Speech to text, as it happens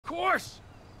course!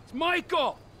 It's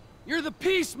Michael! You're the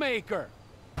peacemaker!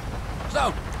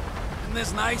 So, isn't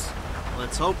this nice?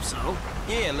 Let's hope so.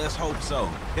 Yeah, let's hope so.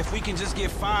 If we can just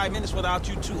get 5 minutes without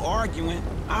you two arguing,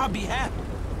 I'll be happy.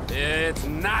 It's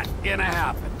not gonna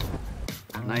happen.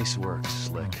 Nice work,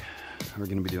 Slick. We're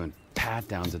gonna be doing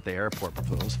pat-downs at the airport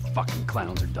before those fucking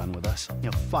clowns are done with us.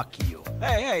 Yeah, fuck you.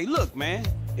 Hey, look, man.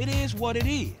 It is what it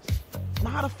is. Now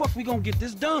how the fuck we gonna get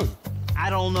this done? I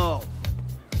don't know.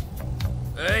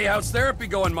 Hey, how's therapy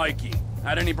going, Mikey?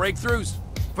 Had any breakthroughs?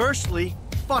 Firstly,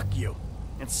 fuck you.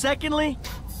 And secondly,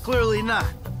 clearly not.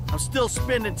 I'm still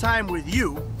spending time with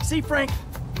you. See, Frank,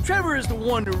 Trevor is the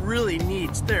one who really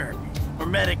needs therapy. Or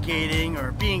medicating,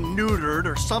 or being neutered,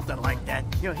 or something like that.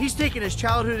 You know, he's taking his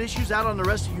childhood issues out on the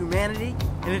rest of humanity,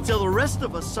 and until the rest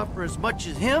of us suffer as much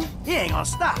as him, he ain't gonna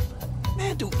stop.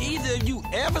 Man, do either of you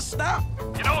ever stop?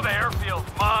 You know the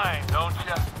airfield's mine, don't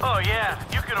you? Oh yeah,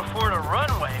 you can afford a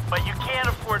runway, but you can't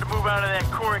afford to move out of that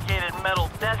corrugated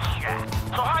metal death shack.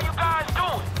 So how you guys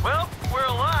doing? Well, we're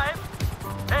alive.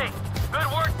 Hey, good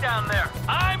work down there.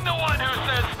 I'm the one who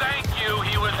says thank you.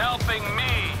 He was helping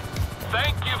me.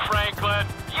 Thank you, Franklin.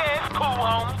 Yeah, it's cool,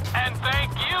 homie. And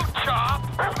thank you, Chop.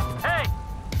 Hey.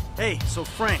 Hey, so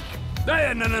Frank.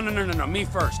 Hey, no, me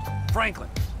first. Franklin,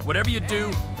 whatever you do,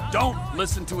 don't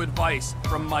listen to advice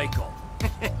from Michael.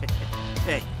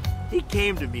 Hey, he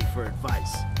came to me for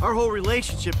advice. Our whole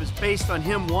relationship is based on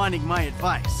him wanting my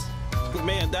advice.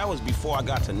 Man, that was before I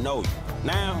got to know you.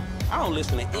 Now, I don't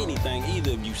listen to anything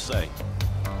either of you say.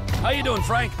 How you doing,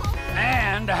 Frank?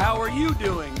 And how are you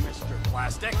doing, Mr.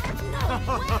 Plastic?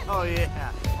 Oh,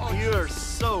 yeah. You're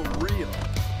so real.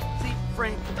 See,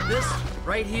 Frank, this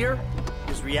right here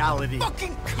is reality.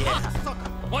 Fucking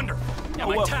yeah. Wonderful. Yeah,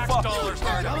 my well, tax fuck. dollars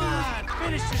are... Come on,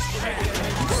 finish this shit.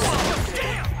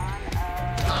 Damn!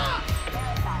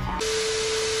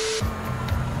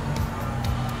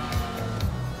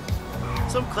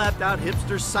 Some clapped-out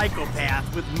hipster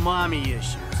psychopath with mommy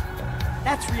issues.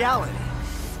 That's reality.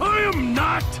 I am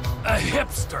not a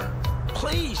hipster.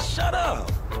 Please, shut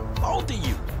up. Both of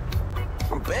you.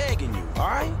 I'm begging you, all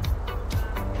right?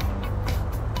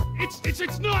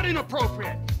 It's not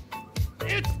inappropriate.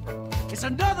 It's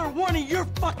another one of your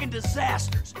fucking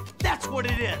disasters. That's what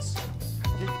it is.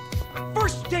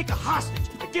 First you take a hostage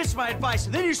against my advice,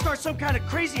 and then you start some kind of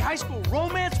crazy high school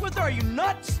romance with her. Are you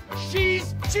nuts?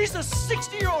 She's a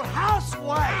 60-year-old housewife.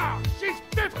 Wow, she's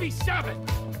 57.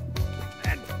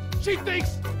 And she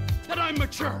thinks that I'm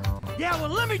mature. Yeah, well,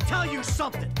 let me tell you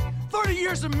something. 30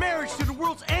 years of marriage to the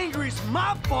world's angriest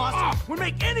mob boss would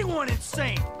make anyone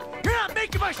insane. You're not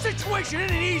making my situation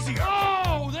any easier.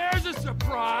 Oh, there's a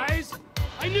surprise.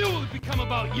 I knew it would become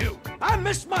about you. I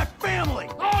miss my family.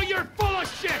 Oh, you're full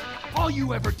of shit. All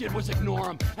you ever did was ignore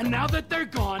them. And now that they're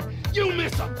gone, you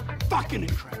miss them. Fucking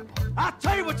incredible. I'll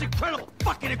tell you what's incredible.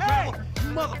 Fucking incredible.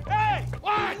 Hey!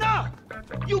 What? No!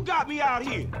 You got me out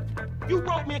here. You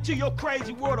roped me into your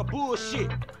crazy world of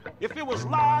bullshit. If it was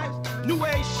lies, new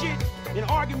age shit, and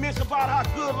arguments about how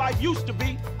good life used to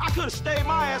be, I could have stayed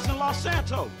my ass in Los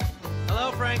Santos.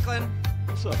 Hello, Franklin.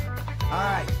 What's up? All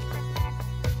right.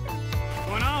 What's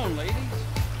going on, ladies?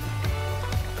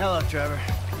 Hello, Trevor.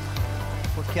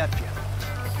 What kept you?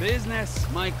 Business,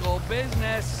 Michael,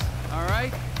 business. All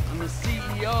right? I'm the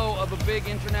CEO of a big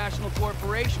international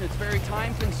corporation. It's very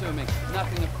time-consuming.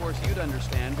 Nothing, of course, you'd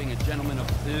understand, being a gentleman of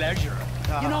pleasure.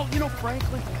 You know,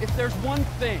 Franklin, if there's one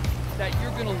thing that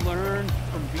you're gonna learn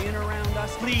from being around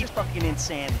us... Please, fucking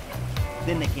insanity.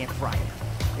 Then they can't fry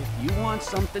you. If you want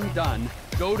something done,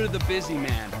 go to the busy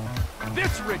man.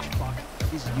 This rich fuck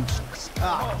is useless.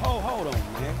 Hold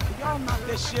on, man. Can y'all knock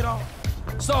that shit off?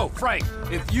 So, Frank,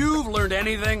 if you've learned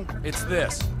anything, it's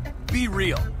this. Be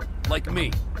real. Like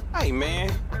me. Hey,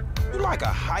 man. You like a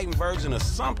heightened version of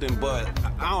something, but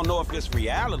I don't know if it's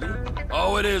reality.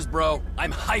 Oh, it is, bro.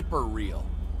 I'm hyper real.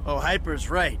 Oh, Hyper's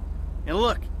right. And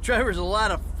look, Trevor's a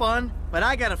lot of fun, but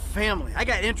I got a family. I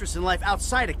got interests in life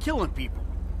outside of killing people.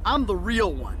 I'm the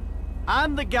real one.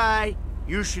 I'm the guy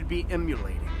you should be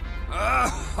emulating.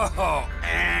 Oh,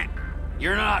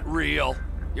 You're not real.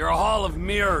 You're a hall of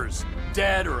mirrors.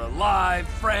 Dead or alive,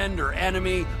 friend or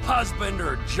enemy, husband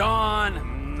or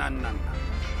John. No.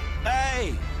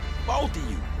 Hey, both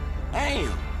of you.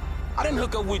 Damn. I didn't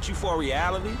hook up with you for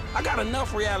reality. I got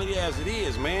enough reality as it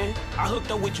is, man. I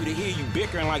hooked up with you to hear you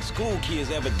bickering like school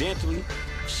kids, evidently.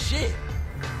 Shit.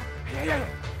 Hey,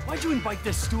 why'd you invite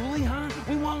this stoolie, huh?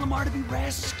 We want Lamar to be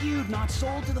rescued, not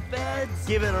sold to the feds.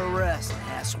 Give it a rest,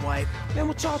 asswipe. Man,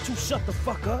 would y'all two shut the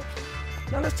fuck up?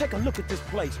 Now let's take a look at this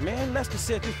place, man. Lester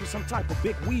said this was some type of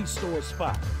big weed store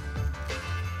spot.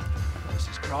 This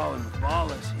is crawling with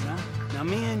ballers, you know? Now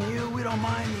me and you, we don't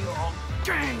mind the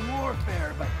gang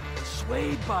warfare, but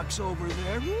Suede Buck's over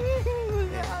there.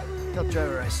 Yeah, tell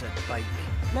Trevor I said bite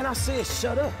me. Man, I said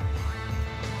shut up.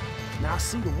 Now I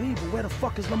see the weed, but where the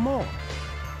fuck is Lamar?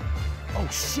 Oh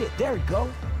shit, there he go.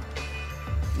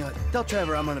 You know, tell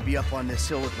Trevor I'm gonna be up on this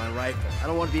hill with my rifle. I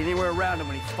don't want to be anywhere around him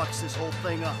when he fucks this whole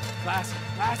thing up.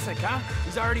 Classic, huh?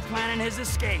 He's already planning his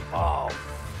escape. Oh,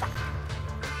 fuck.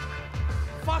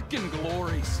 Fucking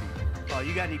glory scene. Oh,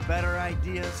 you got any better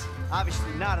ideas?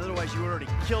 Obviously not, otherwise you already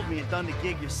killed me and done the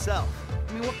gig yourself.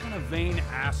 I mean, what kind of vain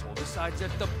asshole decides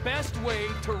that the best way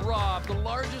to rob the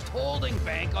largest holding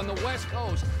bank on the West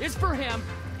Coast is for him,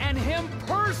 and him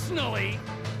personally,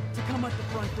 to come at the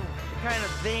front door? The kind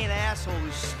of vain asshole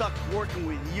who's stuck working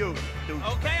with you, dude.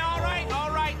 Okay, all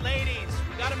right, ladies.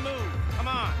 We gotta move. Come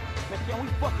on. Man, can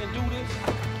we fucking do this?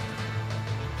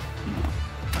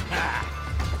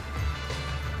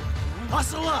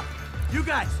 Hustle up! You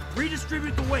guys,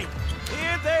 redistribute the weight.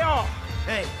 Here they are.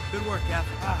 Hey, good work, Cap.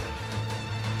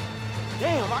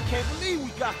 Damn, I can't believe we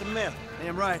got the meth.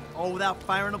 Damn right, all without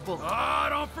firing a bullet. Oh,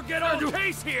 don't forget our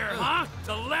case here, huh?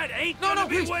 The lead ain't gonna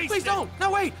be wasted. Please don't.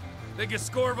 No, wait. Biggest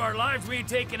score of our lives, we ain't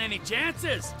taking any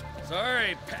chances.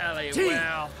 Sorry, Pally. T.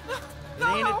 Well, It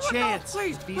ain't a chance.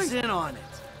 please, He's please. in on it.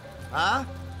 Huh?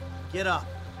 Get up.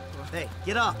 Hey,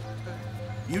 get up.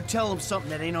 You tell him something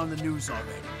that ain't on the news already.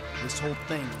 This whole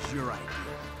thing was your idea.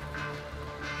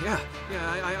 Yeah,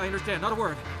 I understand. Not a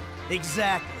word.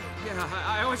 Exactly. Yeah,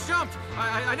 I always jumped.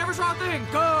 I never saw a thing.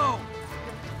 Go!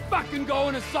 fucking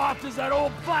going as soft as that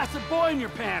old flaccid boy in your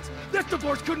pants. This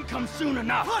divorce couldn't come soon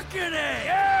enough. Fucking A!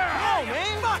 Yeah! Oh,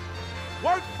 man. Fuck.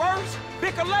 Work first,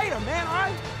 bicker later, man, all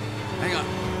right? Hang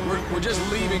on. We're just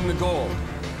leaving the goal.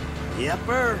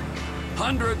 Yepper.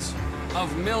 Hundreds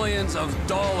of millions of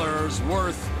dollars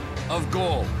worth of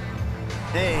gold.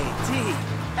 Hey, T,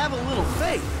 have a little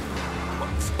faith.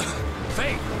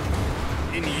 Faith?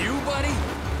 In you, buddy?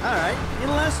 All right, in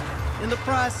Lester, in the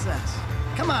process.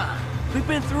 Come on, we've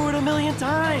been through it a million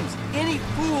times. Any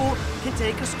fool can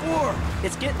take a score.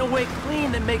 It's getting away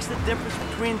clean that makes the difference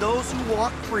between those who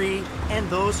walk free and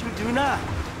those who do not.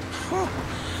 Whew.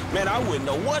 Man, I wouldn't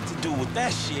know what to do with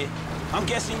that shit. I'm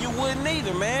guessing you wouldn't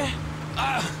either, man.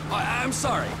 I'm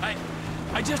sorry.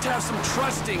 I just have some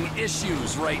trusting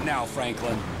issues right now,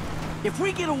 Franklin. If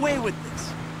we get away with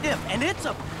this, and it's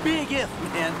a big if,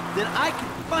 man, then I can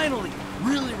finally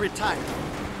really retire.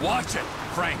 Watch it,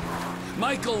 Frank.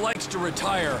 Michael likes to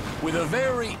retire with a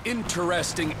very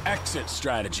interesting exit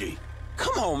strategy.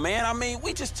 Come on, man. I mean,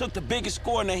 we just took the biggest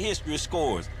score in the history of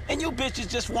scores, and you bitches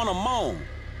just want to moan.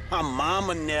 My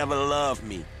mama never loved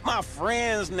me. My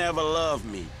friends never loved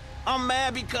me. I'm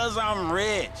mad because I'm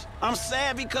rich. I'm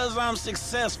sad because I'm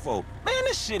successful. Man,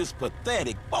 this shit is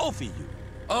pathetic, both of you.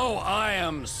 Oh, I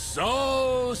am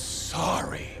so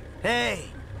sorry. Hey,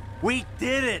 we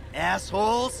did it,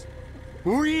 assholes.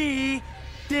 We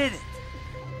did it.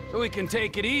 So we can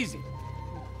take it easy,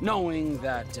 knowing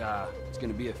that it's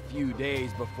gonna be a few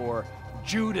days before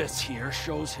Judas here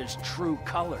shows his true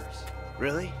colors.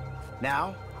 Really?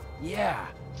 Now? Yeah,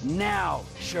 now,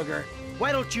 sugar.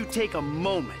 Why don't you take a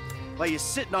moment while you're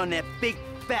sitting on that big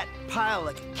fat pile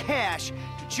of cash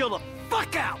to chill the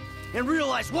fuck out and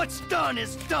realize what's done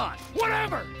is done?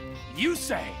 Whatever you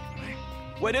say.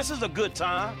 Well, this is a good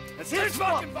time. That's his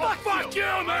fuck you,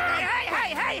 man!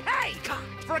 Hey!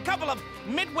 For a couple of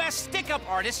Midwest stick-up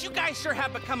artists, you guys sure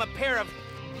have become a pair of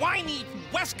whiny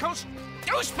West Coast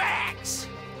douchebags!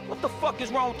 What the fuck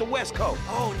is wrong with the West Coast?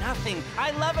 Oh, nothing.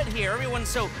 I love it here. Everyone's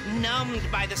so numbed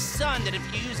by the sun that if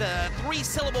you use a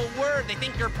 3-syllable word, they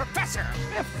think you're a professor.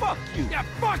 Man, fuck you. Yeah,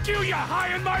 fuck you, you high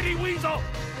and mighty weasel!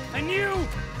 And you,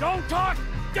 don't talk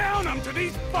down them to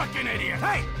these fucking idiots!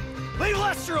 Hey, leave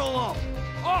Lester alone.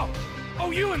 Oh,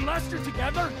 you and Lester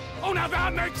together? Oh, now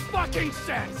that makes fucking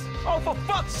sense! Oh, for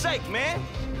fuck's sake, man.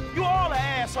 You all an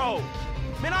asshole.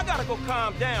 Man, I gotta go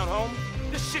calm down, homie.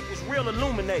 This shit was real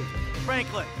illuminating.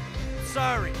 Franklin,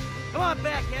 sorry. Come on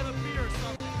back, have a beer or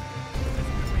something.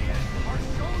 Our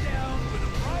showdown with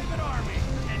a private army,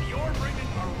 and you're bringing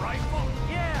a rifle?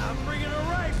 Yeah, I'm bringing a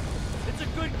rifle. It's a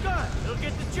good gun. It'll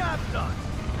get the job done.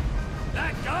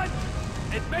 That gun?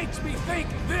 It makes me think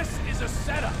this is a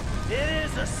setup. It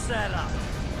is a setup.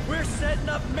 We're setting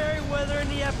up Merriweather and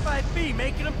the FIB,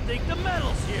 making them think the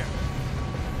metal's here.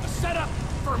 A setup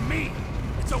for me.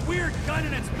 It's a weird gun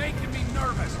and it's making me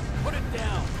nervous. Put it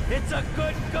down. It's a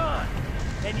good gun.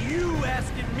 And you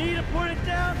asking me to put it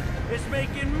down is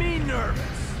making me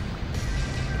nervous.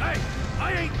 Hey,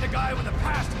 I ain't the guy with a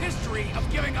past history of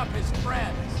giving up his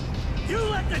friends. You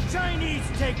let the Chinese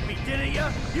take me, didn't you?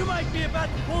 You might be about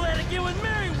to pull that again with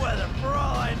Merriweather, for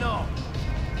all I know.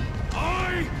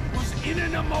 I was in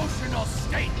an emotional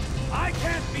state. I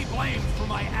can't be blamed for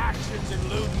my actions in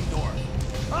Ludendorff.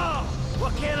 Oh,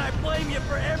 well, can't I blame you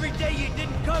for every day you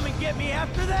didn't come and get me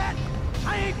after that?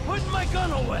 I ain't putting my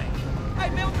gun away. Hey,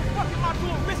 man, what the fuck am I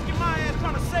doing risking my ass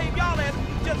trying to save y'all ass when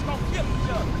you just gonna kill each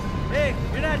other? Hey,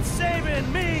 you're not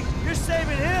saving me, you're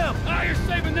saving him. Ah, you're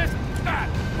saving this fat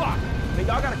fuck. Man,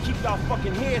 y'all gotta keep y'all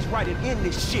fucking heads right and end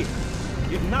this shit.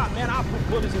 If not, man, I'll put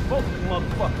bullets in both of you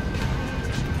motherfuckers.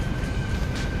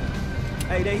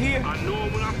 Hey, they here? I know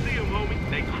them when I see them, homie.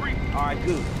 They creep. All right,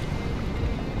 good.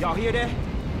 Y'all hear that?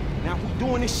 Now, if we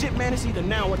doing this shit, man, it's either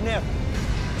now or never.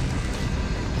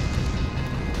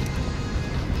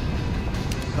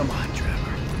 Come on,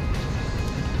 Trevor.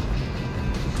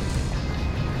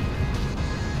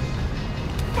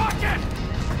 Fuck it!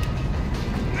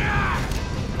 Ah!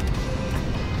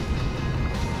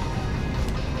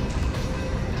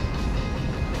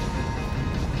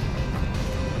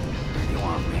 You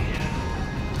want me?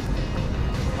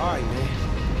 All right,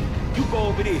 man. You go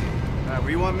over there. Where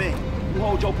you want me? You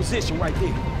hold your position right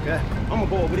there. Okay. I'm gonna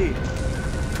go over there.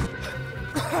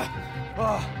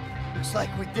 Oh, looks like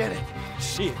we did it.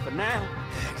 Shit, for now.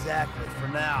 Exactly, for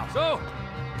now. So,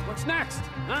 what's next,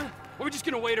 huh? Are we just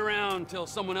gonna wait around till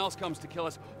someone else comes to kill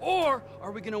us? Or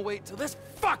are we gonna wait till this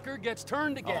fucker gets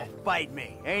turned again? Oh, fight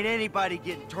me. Ain't anybody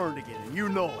getting turned again, and you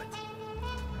know it.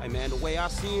 Hey, man, the way I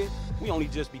see it, we only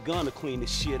just begun to clean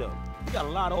this shit up. We got a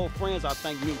lot of old friends I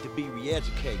think need to be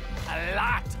re-educated. A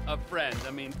lot of friends.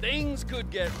 I mean, things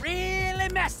could get really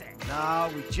messy.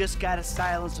 No, we just gotta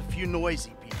silence a few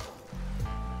noisy people.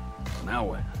 Now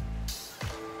what?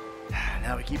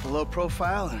 Now we keep a low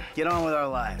profile and get on with our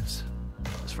lives.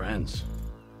 As friends.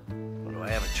 Well, do I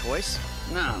have a choice?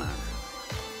 No, not really.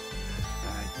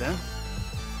 All right, then.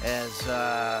 As,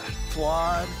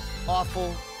 flawed,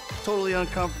 awful, totally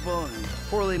uncomfortable, and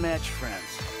poorly matched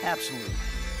friends. Absolutely.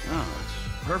 Oh,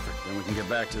 that's perfect. Then we can get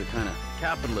back to the kind of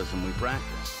capitalism we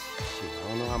practice. Shit, I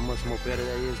don't know how much more better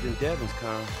that is than Devin's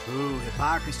kind. Ooh,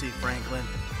 hypocrisy, Franklin.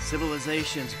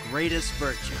 Civilization's greatest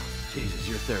virtue. Jesus,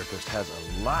 your therapist has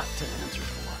a lot to answer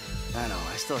for. I know,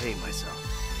 I still hate myself.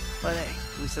 But hey,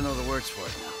 at least I know the words for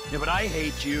it now. Yeah, but I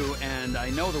hate you, and I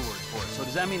know the words for it. So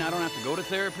does that mean I don't have to go to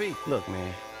therapy? Look,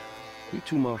 man, you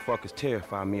two motherfuckers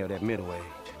terrify me of that middle age.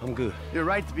 I'm good. You're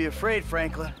right to be afraid,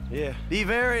 Franklin. Yeah. Be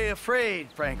very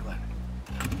afraid, Franklin.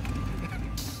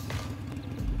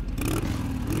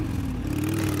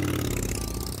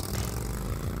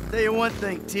 Tell you one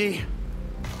thing, T.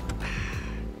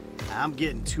 I'm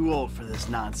getting too old for this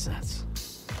nonsense.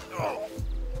 Oh.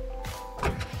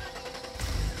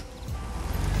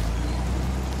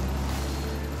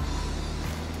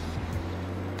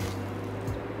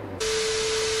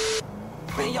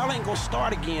 Man, y'all ain't gonna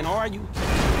start again, are you?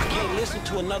 I can't listen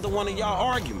to another one of y'all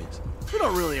arguments. We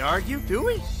don't really argue, do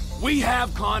we? We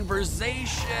have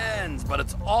conversations, but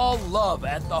it's all love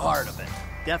at the heart of it.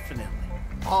 Definitely.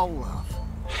 All love.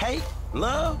 Hate?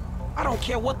 Love? I don't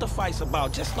care what the fight's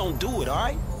about, just don't do it, all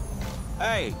right?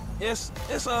 Hey, it's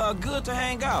good to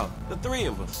hang out, the three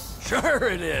of us. Sure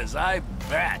it is, I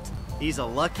bet. He's a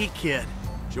lucky kid.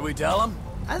 Should we tell him?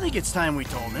 I think it's time we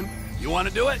told him. You want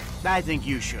to do it? I think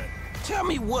you should. Tell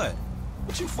me what?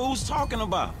 What you fools talking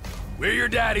about? We're your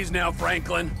daddies now,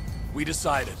 Franklin. We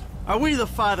decided. Are we the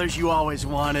fathers you always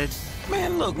wanted?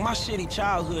 Man, look, my shitty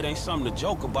childhood ain't something to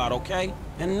joke about, okay?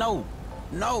 And no,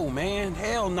 man,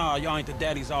 hell nah, y'all ain't the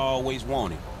daddies I always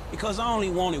wanted. Because I only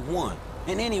wanted one.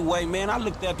 And anyway, man, I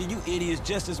looked after you idiots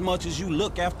just as much as you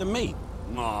look after me.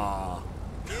 Aw.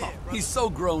 He's so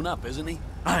grown up, isn't he?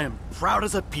 I am proud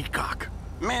as a peacock.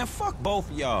 Man, fuck both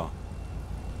of y'all.